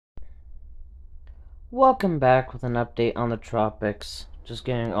Welcome back with an update on the tropics. Just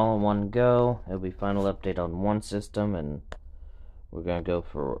getting all in one go. It'll be final update on one system, and we're gonna go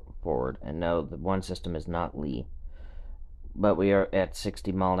forward. And no, the one system is not Lee, but we are at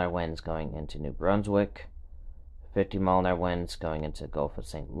 60-mile-an-hour winds going into New Brunswick, 50-mile-an-hour winds going into Gulf of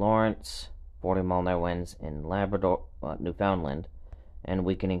St. Lawrence, 40-mile-an-hour winds in Labrador, Newfoundland, and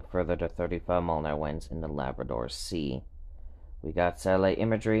weakening further to 35-mile-an-hour winds in the Labrador Sea. We got satellite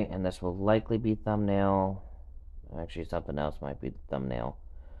imagery, and this will likely be thumbnail. Actually, something else might be the thumbnail.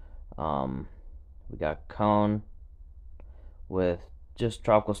 We got cone with just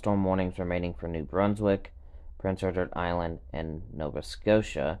tropical storm warnings remaining for New Brunswick, Prince Edward Island, and Nova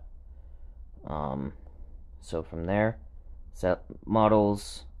Scotia. So from there,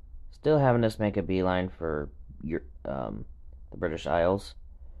 models still having us make a beeline for the British Isles,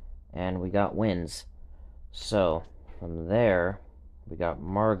 and we got winds. So from there, we got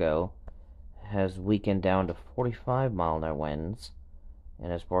Margot has weakened down to 45-mile-an-hour winds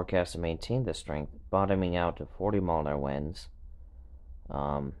and is forecast to maintain this strength, bottoming out to 40-mile-an-hour winds.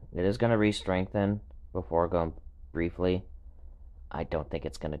 It is going to re-strengthen before going briefly. I don't think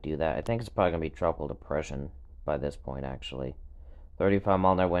it's going to do that. I think it's probably going to be tropical depression by this point, actually.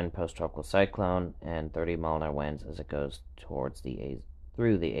 35-mile-an-hour wind post-tropical cyclone and 30-mile-an-hour winds as it goes towards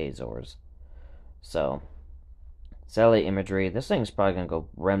through the Azores. So satellite imagery. This thing's probably going to go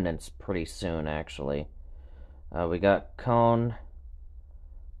remnants pretty soon, actually. We got cone.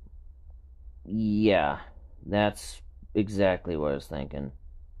 Yeah, that's exactly what I was thinking.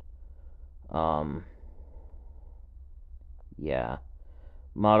 Yeah.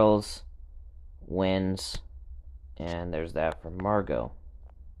 Models, winds, and there's that for Margot.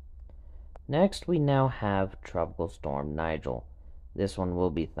 Next, we now have Tropical Storm Nigel. This one will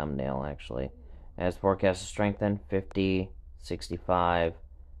be thumbnail, actually. As forecast to strengthen, 50, 65,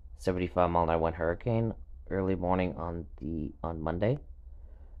 75-mile-an-hour wind hurricane early morning on Monday.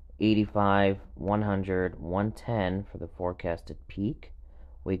 85, 100, 110 for the forecasted peak,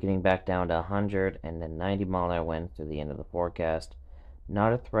 weakening back down to 100 and then 90-mile-an-hour winds through the end of the forecast.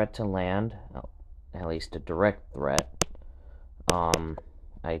 Not a threat to land, at least a direct threat.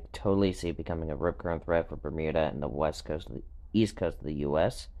 I totally see it becoming a rip current threat for Bermuda and the east coast of the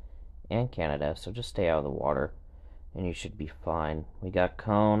U.S. and Canada, so just stay out of the water and you should be fine. We got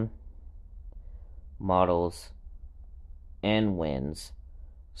cone, models, and winds.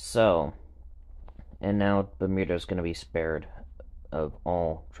 So, and now Bermuda's going to be spared of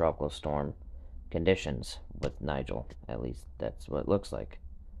all tropical storm conditions with Nigel. At least that's what it looks like.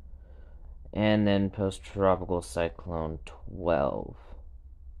 And then post-tropical cyclone 12E.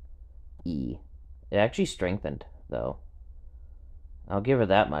 It actually strengthened, though. I'll give her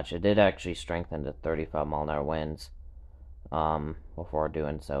that much. It did actually strengthen to 35-mile-an-hour winds before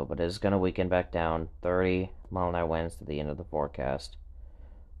doing so, but it's going to weaken back down 30-mile-an-hour winds to the end of the forecast.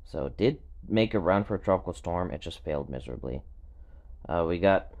 So it did make a run for a tropical storm. It just failed miserably. We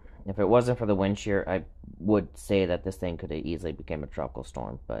got, if it wasn't for the wind shear, I would say that this thing could have easily become a tropical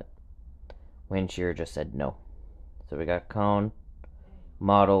storm, but wind shear just said no. So we got cone,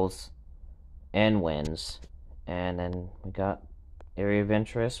 models, and winds, and then we got area of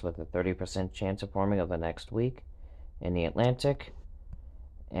interest with a 30% chance of forming over the next week in the Atlantic,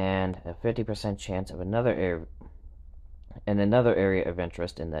 and a 50% chance of another area of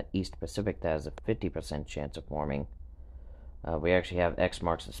interest in the East Pacific that has a 50% chance of forming. We actually have X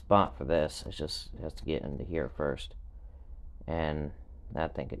marks the spot for this. It has to get into here first, and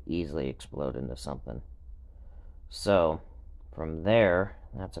that thing could easily explode into something. So from there,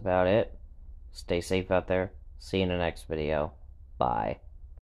 that's about it. Stay safe out there. See you in the next video. Bye.